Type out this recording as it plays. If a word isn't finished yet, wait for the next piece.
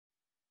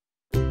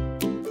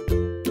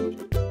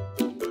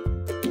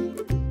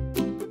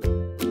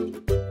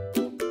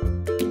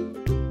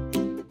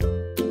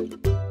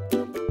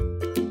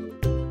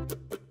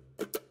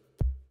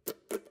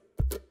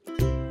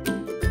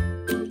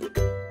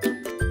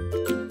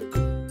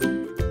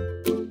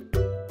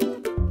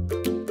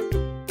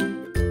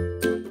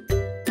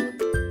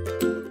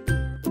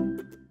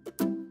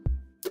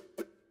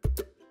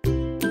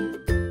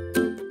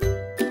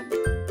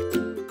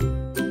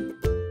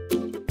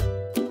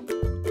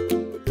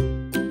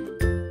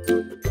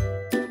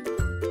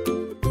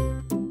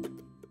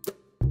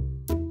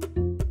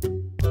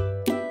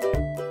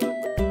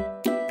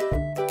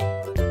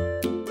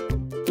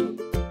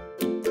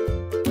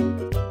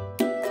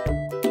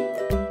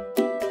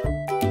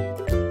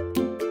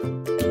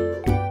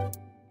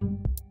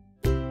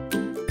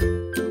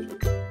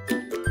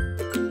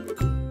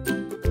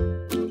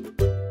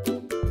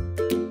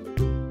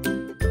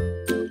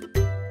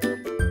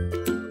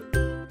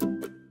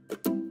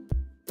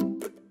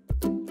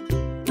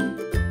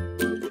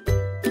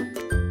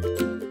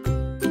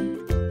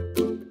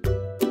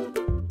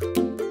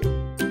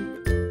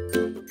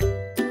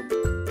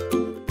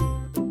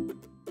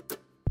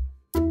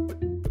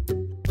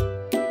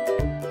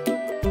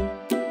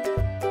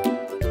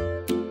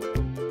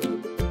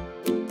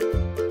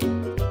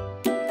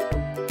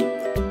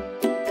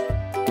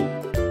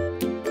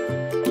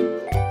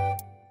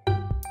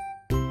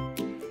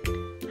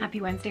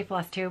Happy Wednesday,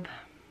 Flosstube.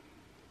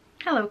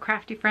 Hello,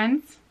 crafty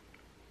friends.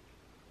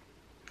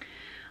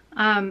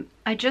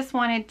 I just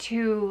wanted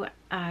to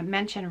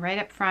mention right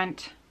up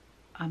front,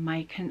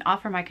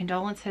 offer my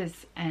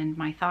condolences and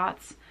my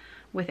thoughts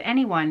with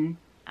anyone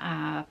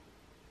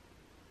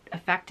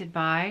affected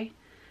by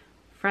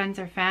friends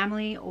or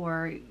family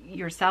or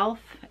yourself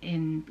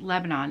in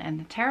Lebanon and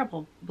the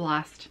terrible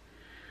blast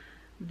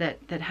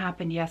that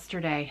happened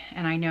yesterday.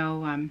 And I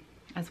know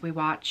as we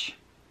watch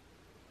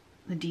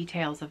the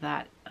details of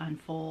that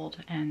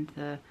unfold and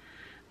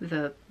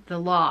the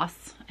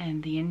loss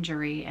and the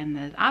injury and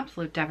the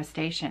absolute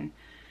devastation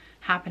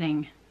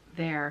happening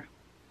there,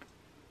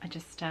 I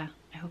just I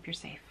hope you're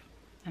safe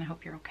and I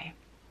hope you're okay.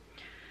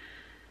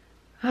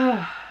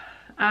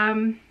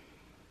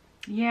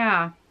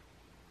 Yeah,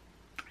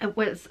 it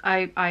was,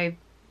 I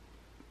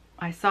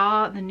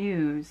saw the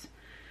news.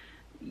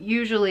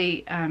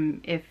 Usually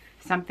if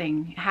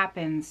something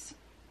happens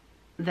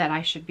that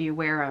I should be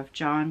aware of,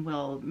 John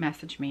will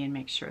message me and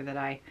make sure that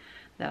I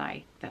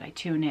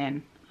tune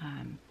in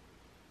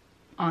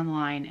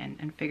online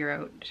and figure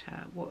out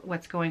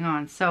what's going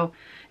on. So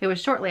it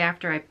was shortly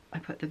after I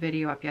put the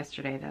video up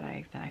yesterday that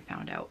I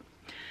found out.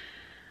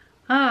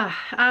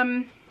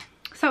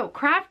 So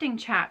crafting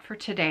chat for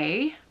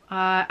today.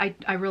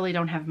 I really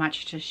don't have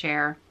much to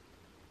share.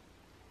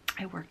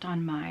 I worked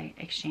on my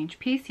exchange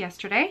piece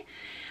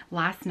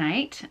last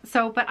night.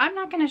 But I'm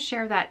not going to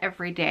share that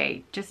every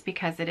day just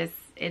because it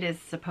is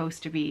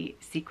supposed to be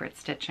secret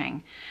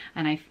stitching.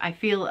 And I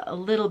feel a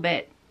little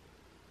bit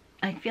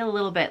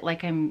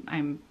like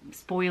I'm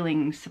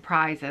spoiling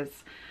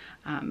surprises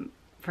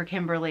for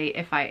Kimberly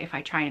if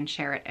I try and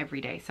share it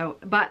every day. So,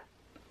 but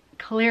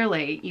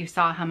clearly you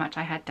saw how much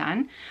I had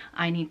done.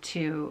 I need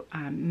to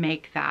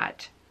make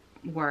that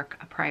work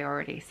a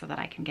priority so that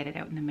I can get it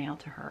out in the mail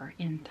to her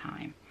in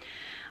time.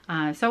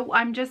 So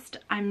I'm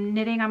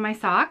knitting on my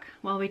sock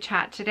while we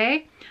chat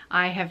today.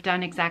 I have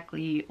done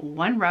exactly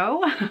one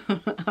row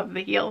of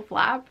the heel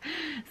flap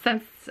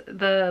since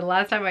the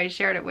last time I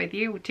shared it with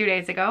you 2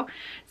 days ago.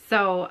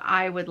 So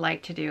I would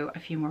like to do a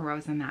few more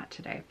rows than that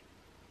today.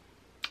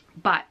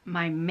 But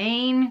my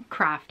main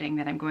crafting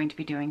that I'm going to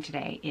be doing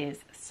today is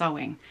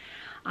sewing.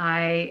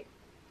 I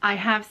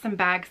have some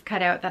bags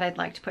cut out that I'd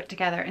like to put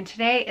together, and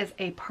today is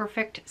a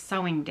perfect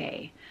sewing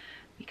day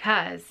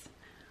because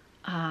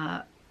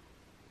I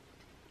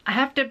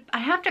have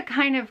to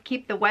kind of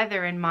keep the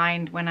weather in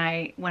mind when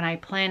I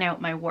plan out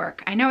my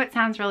work. I know it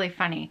sounds really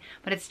funny,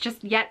 but it's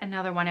just yet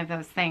another one of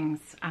those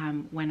things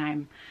when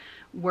I'm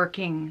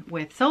working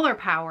with solar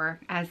power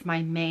as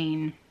my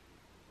main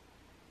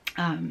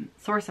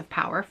source of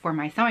power for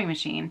my sewing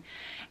machine,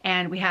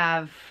 and we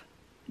have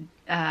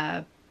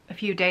a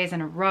few days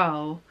in a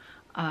row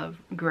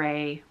of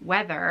gray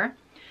weather.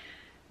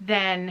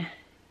 Then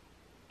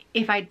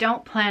if I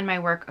don't plan my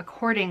work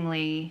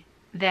accordingly,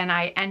 then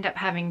I end up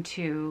having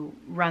to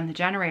run the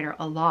generator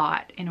a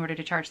lot in order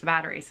to charge the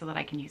battery so that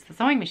I can use the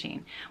sewing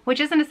machine, which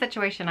isn't a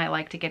situation I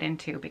like to get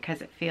into because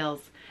it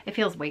feels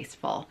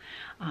wasteful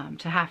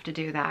to have to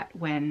do that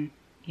when,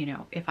 you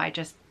know, if I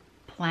just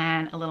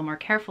plan a little more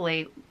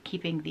carefully,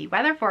 keeping the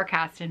weather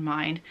forecast in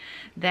mind,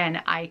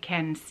 then I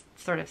can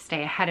sort of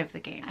stay ahead of the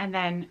game. And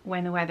then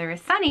when the weather is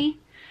sunny,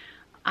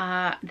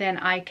 then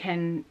I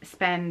can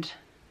spend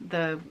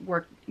the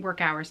work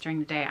hours during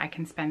the day. I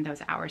can spend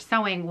those hours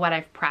sewing what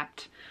I've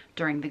prepped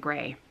during the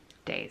gray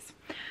days.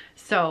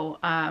 So,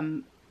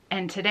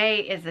 and today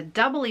is a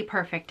doubly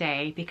perfect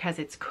day because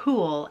it's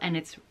cool and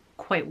it's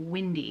quite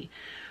windy,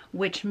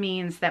 which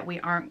means that we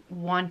aren't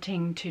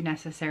wanting to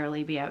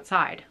necessarily be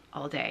outside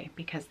all day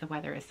because the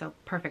weather is so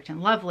perfect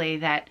and lovely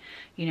that,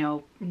 you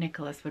know,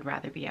 Nicholas would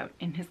rather be out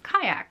in his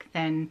kayak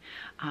than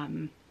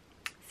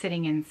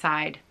sitting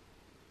inside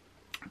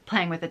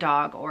playing with a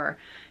dog or,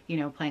 you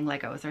know, playing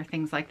Legos or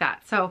things like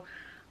that. So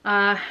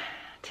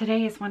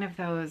today is one of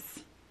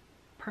those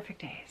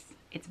perfect days.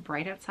 It's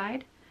bright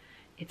outside.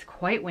 It's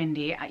quite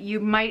windy. You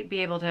might be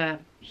able to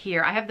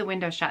hear, I have the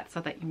window shut so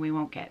that we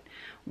won't get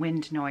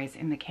wind noise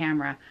in the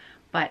camera,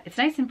 but it's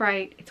nice and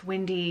bright. It's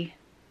windy.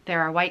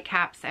 There are white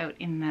caps out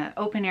in the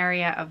open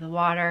area of the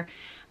water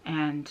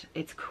and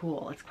it's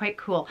cool. It's quite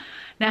cool.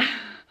 Now,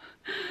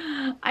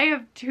 I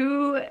have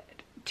two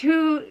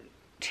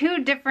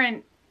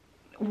different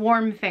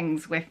warm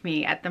things with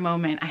me at the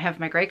moment. I have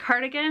my gray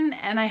cardigan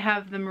and I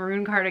have the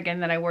maroon cardigan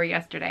that I wore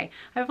yesterday.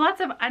 I have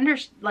lots of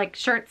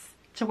shirts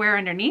to wear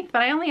underneath,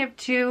 but I only have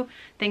two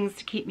things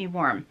to keep me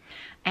warm.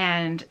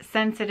 And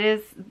since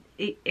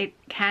it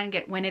can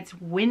get, when it's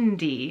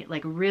windy,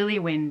 like really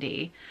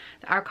windy,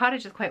 our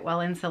cottage is quite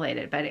well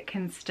insulated, but it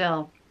can,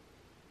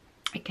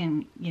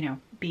 you know,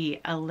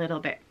 be a little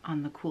bit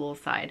on the cool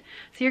side.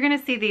 So you're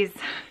gonna see these,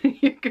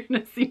 you're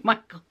gonna see my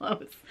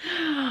clothes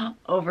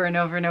over and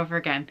over and over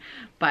again.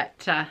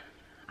 But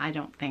I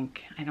don't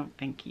think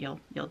you'll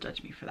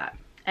judge me for that.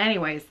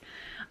 Anyways,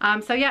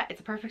 so yeah, it's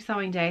a perfect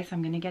sewing day, so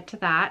I'm gonna get to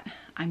that.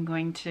 I'm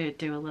going to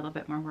do a little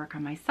bit more work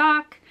on my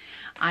sock.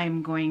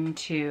 I'm going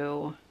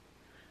to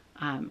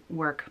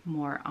work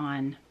more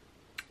on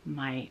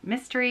my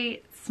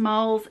mystery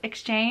smalls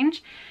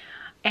exchange.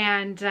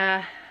 And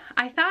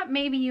I thought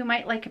maybe you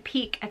might like a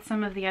peek at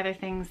some of the other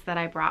things that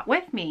I brought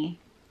with me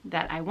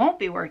that I won't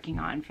be working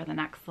on for the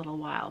next little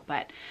while,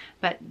 but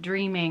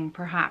dreaming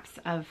perhaps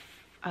of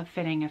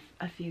fitting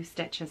a few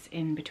stitches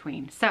in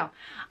between. So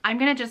I'm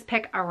gonna just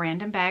pick a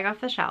random bag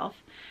off the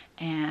shelf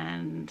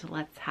and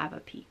let's have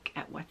a peek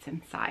at what's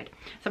inside.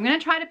 So I'm gonna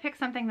try to pick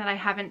something that I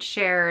haven't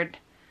shared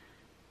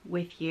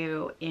with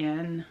you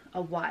in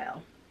a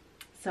while.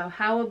 So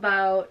how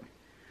about,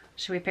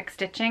 should we pick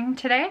stitching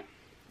today?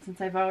 Since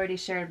I've already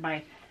shared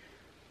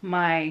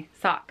my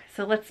sock.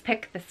 So let's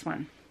pick this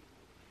one.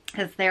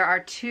 Because there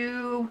are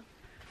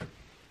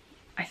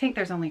I think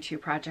there's only 2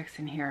 projects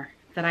in here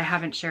that I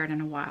haven't shared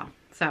in a while.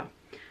 So,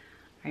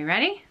 are you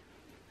ready?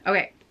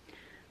 Okay,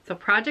 so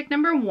project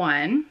number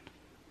 1.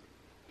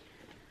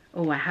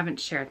 Oh, I haven't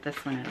shared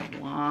this one in a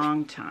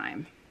long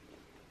time.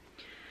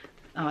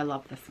 Oh, I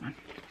love this one.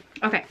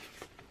 Okay,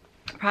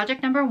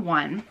 project number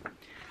 1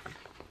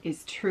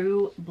 is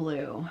True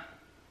Blue.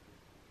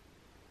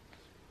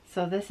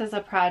 So this is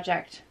a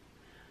project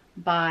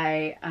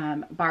by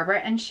Barbara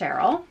and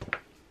Cheryl.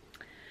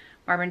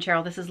 Barbara and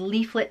Cheryl, this is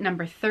leaflet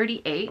number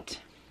 38.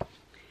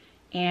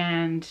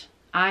 And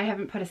I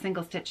haven't put a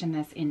single stitch in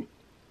this in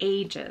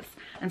ages.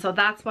 And so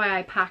that's why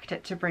I packed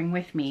it to bring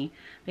with me,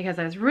 because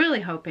I was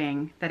really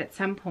hoping that at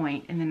some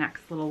point in the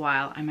next little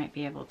while, I might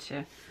be able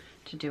to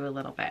do a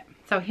little bit.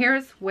 So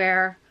here's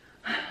where,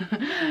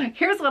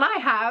 here's what I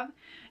have.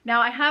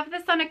 Now I have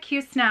this on a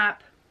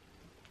Q-snap.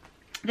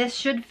 This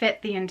should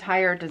fit the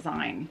entire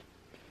design.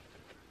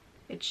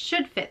 It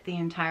should fit the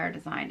entire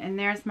design. And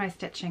there's my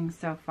stitching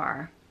so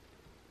far.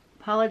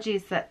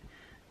 Apologies that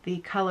the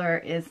color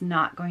is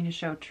not going to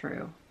show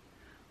true,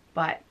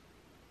 but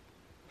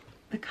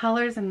the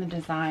colors in the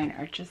design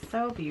are just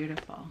so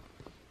beautiful.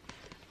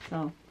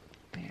 So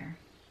there,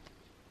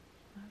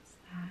 what's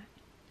that?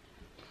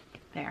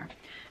 There.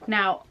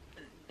 Now,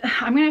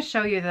 I'm going to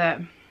show you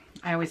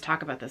I always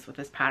talk about this with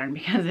this pattern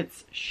because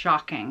it's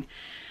shocking.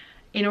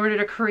 In order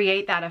to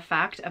create that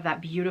effect of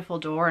that beautiful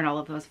door and all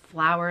of those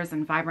flowers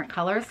and vibrant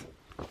colors,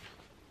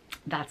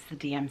 that's the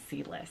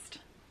DMC list.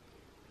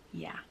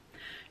 Yeah.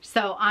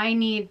 So I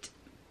need,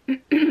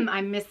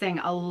 I'm missing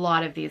a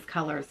lot of these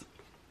colors.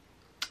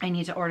 I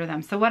need to order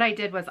them. So what I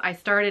did was I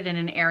started in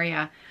an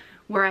area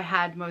where I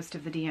had most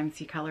of the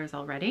DMC colors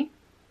already.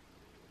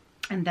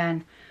 And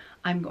then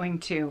I'm going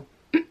to,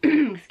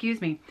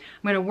 excuse me,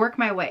 I'm going to work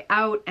my way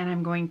out and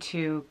I'm going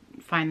to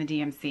find the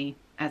DMC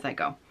as I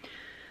go.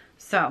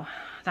 So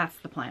that's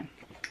the plan.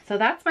 So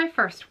that's my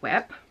first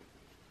whip.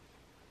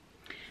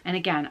 And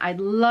again, I'd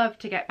love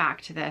to get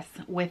back to this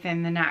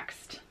within the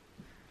next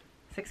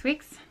 6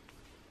 weeks.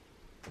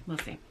 We'll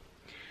see.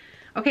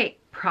 Okay,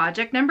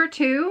 project number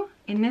 2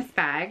 in this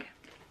bag.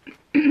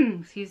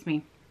 Excuse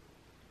me.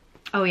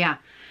 Oh yeah,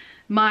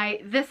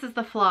 this is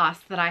the floss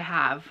that I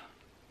have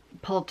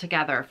pulled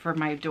together for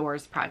my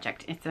doors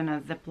project. It's in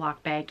a Ziploc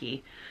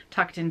baggie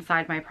tucked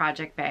inside my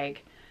project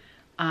bag.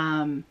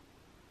 Oh,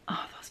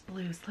 those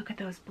blues, look at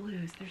those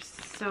blues. They're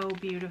so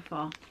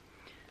beautiful.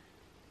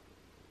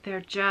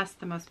 They're just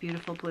the most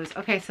beautiful blues.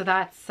 Okay, so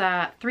that's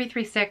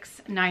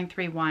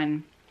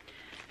 336931.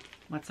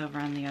 What's over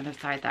on the other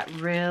side? That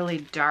really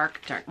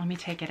dark, let me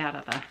take it out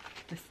of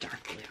this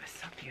dark blue is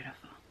so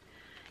beautiful.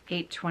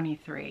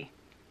 823.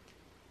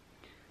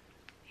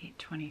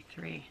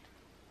 823.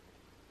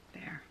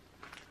 There.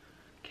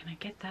 Can I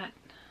get that?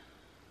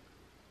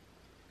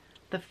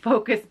 The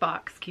focus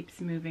box keeps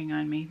moving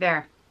on me.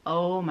 There.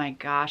 Oh my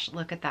gosh,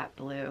 look at that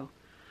blue.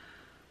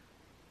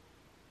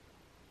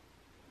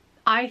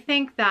 I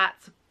think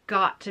that's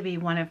got to be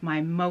one of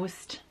my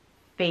most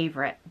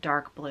favorite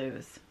dark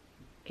blues.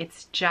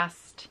 It's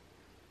just,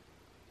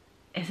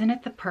 isn't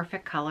it the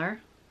perfect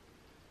color?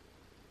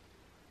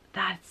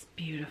 That's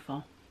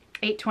beautiful.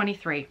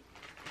 823.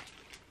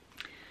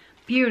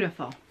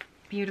 Beautiful,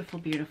 beautiful,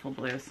 beautiful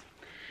blues.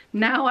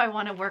 Now I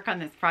want to work on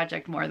this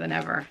project more than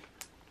ever.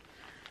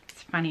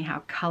 It's funny how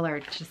color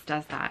just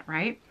does that,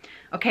 right?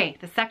 Okay,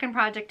 the second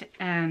project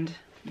and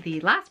the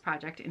last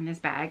project in this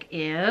bag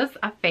is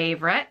a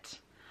favorite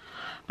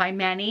by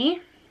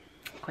many,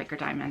 Quaker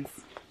Diamonds.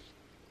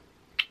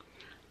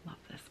 Love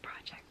this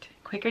project.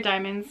 Quaker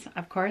Diamonds,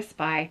 of course,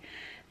 by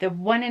the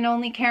one and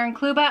only Karen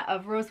Kluba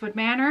of Rosewood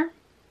Manor.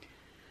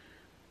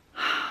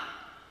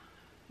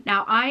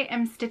 Now I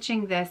am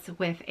stitching this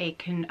with a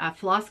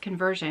floss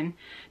conversion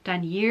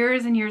done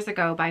years and years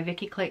ago by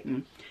Vicki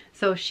Clayton.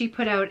 So she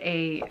put out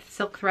a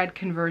silk thread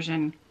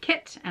conversion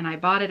kit and I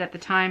bought it at the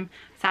time.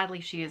 Sadly,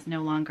 she is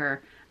no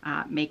longer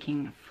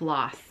making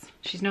floss.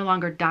 She's no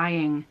longer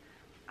dyeing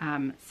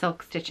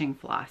silk stitching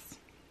floss,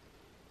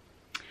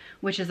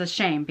 which is a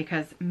shame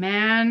because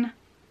man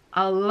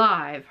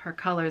alive, her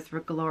colors were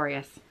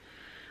glorious.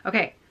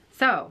 Okay,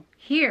 so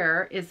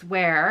here is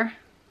where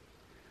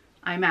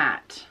I'm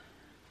at.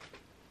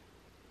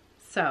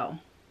 So,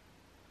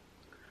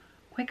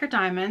 Quaker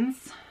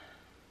Diamonds,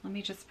 let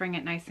me just bring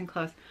it nice and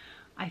close.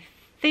 I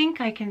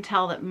think I can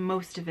tell that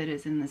most of it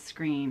is in the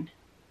screen.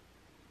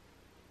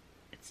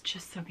 It's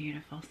just so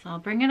beautiful. So I'll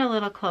bring it a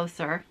little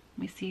closer.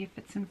 me see if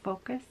it's in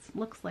focus.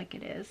 Looks like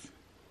it is.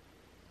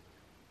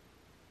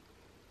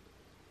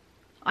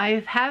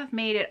 I have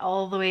made it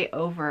all the way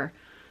over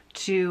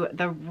to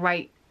the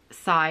right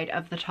side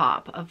of the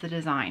top of the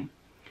design.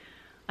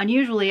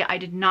 Unusually, I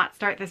did not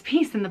start this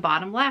piece in the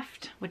bottom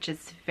left, which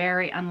is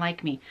very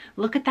unlike me.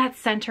 Look at that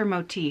center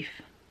motif.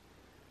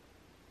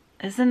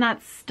 Isn't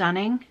that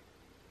stunning?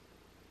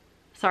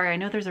 Sorry, I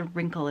know there's a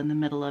wrinkle in the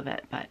middle of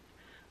it, but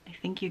I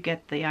think you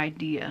get the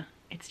idea.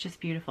 It's just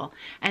beautiful.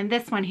 And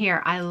this one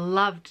here, I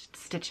loved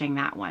stitching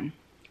that one.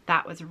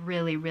 That was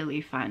really, really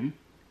fun.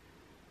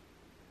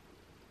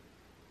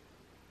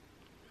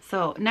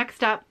 So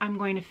next up, I'm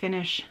going to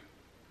finish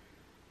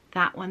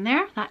that one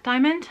there, that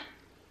diamond.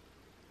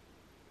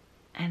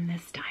 And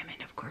this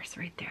diamond, of course,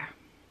 right there.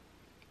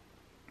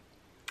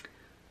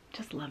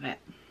 Just love it.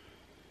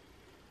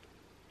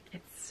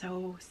 It's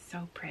so,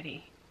 so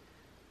pretty.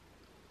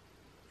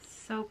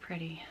 So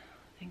pretty.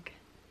 I think,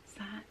 is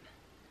that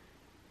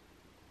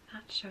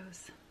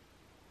shows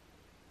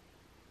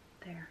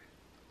there.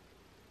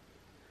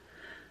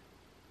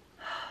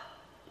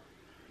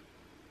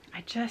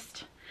 I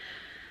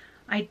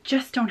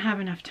just don't have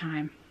enough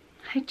time.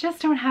 I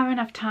just don't have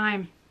enough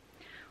time.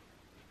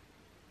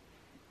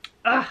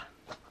 Ugh.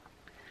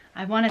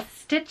 I want to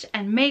stitch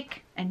and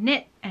make and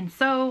knit and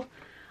sew,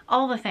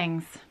 all the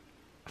things.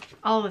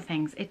 All the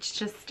things. It's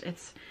just,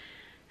 it's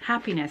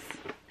happiness.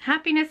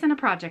 Happiness in a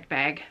project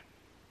bag.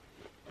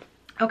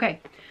 Okay,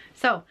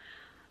 so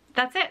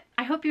that's it.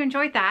 I hope you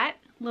enjoyed that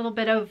little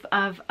bit of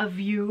a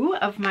view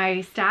of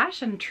my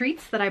stash and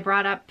treats that I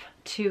brought up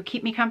to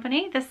keep me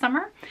company this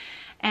summer.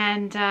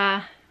 And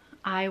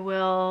I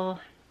will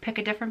pick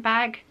a different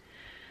bag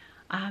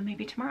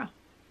maybe tomorrow.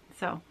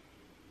 So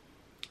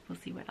we'll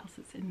see what else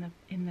is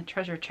in the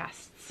treasure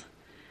chests,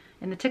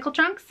 in the tickle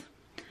trunks.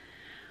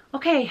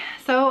 Okay,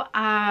 so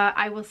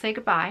I will say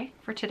goodbye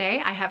for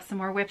today. I have some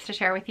more whips to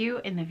share with you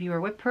in the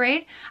viewer whip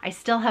parade. I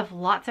still have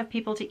lots of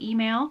people to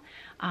email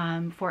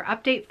for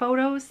update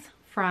photos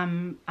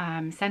from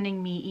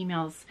sending me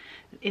emails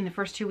in the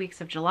first 2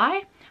 weeks of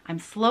July. I'm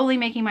slowly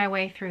making my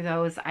way through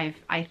those.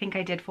 I think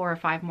I did 4 or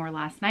 5 more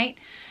last night,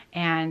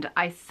 and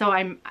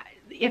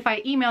if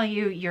I email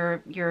you,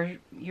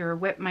 your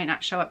whip might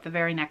not show up the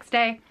very next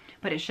day,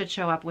 but it should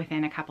show up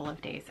within a couple of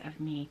days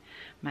of me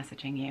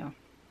messaging you.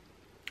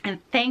 And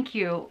thank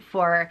you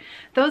for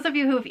those of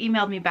you who have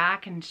emailed me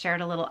back and shared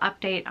a little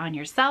update on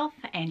yourself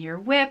and your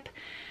whip.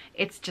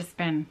 It's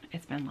been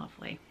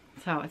lovely.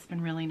 So it's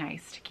been really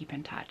nice to keep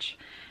in touch.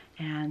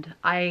 And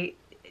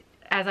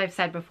as I've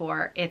said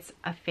before, it's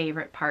a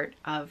favorite part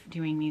of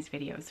doing these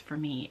videos for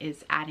me,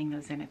 is adding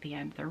those in at the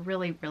end. They're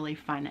really, really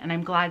fun. And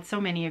I'm glad so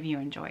many of you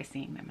enjoy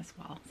seeing them as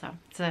well. So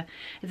it's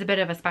a bit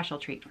of a special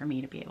treat for me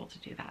to be able to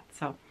do that.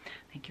 So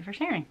thank you for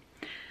sharing.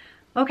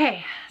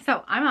 Okay,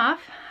 so I'm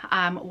off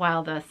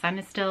while the sun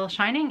is still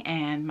shining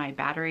and my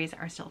batteries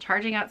are still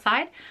charging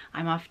outside.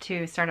 I'm off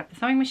to start up the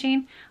sewing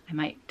machine. I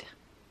might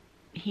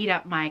heat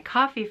up my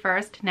coffee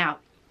first. Now,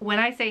 when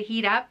I say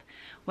heat up,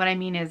 what I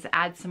mean is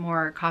add some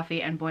more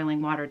coffee and boiling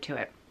water to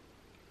it.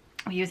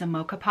 We use a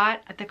mocha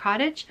pot at the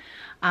cottage,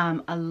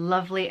 a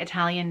lovely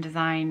Italian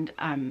designed,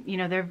 you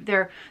know,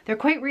 they're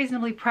quite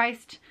reasonably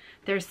priced.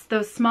 There's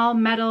those small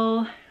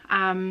metal,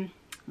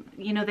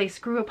 you know, they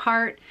screw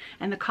apart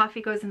and the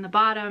coffee goes in the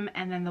bottom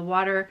and then the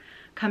water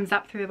comes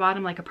up through the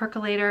bottom like a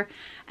percolator,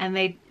 and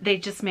they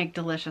just make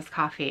delicious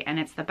coffee, and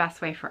it's the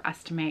best way for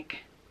us to make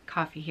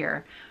coffee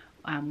here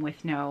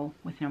with no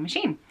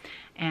machine,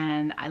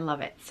 and I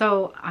love it.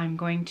 So I'm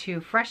going to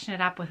freshen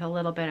it up with a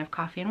little bit of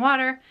coffee and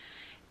water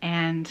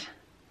and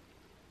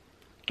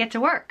get to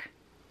work.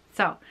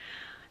 So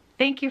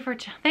thank you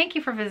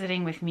for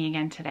visiting with me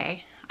again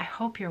today. I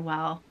hope you're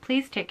well.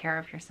 Please take care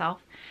of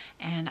yourself,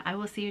 and I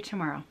will see you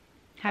tomorrow.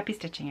 Happy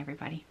stitching,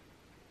 everybody.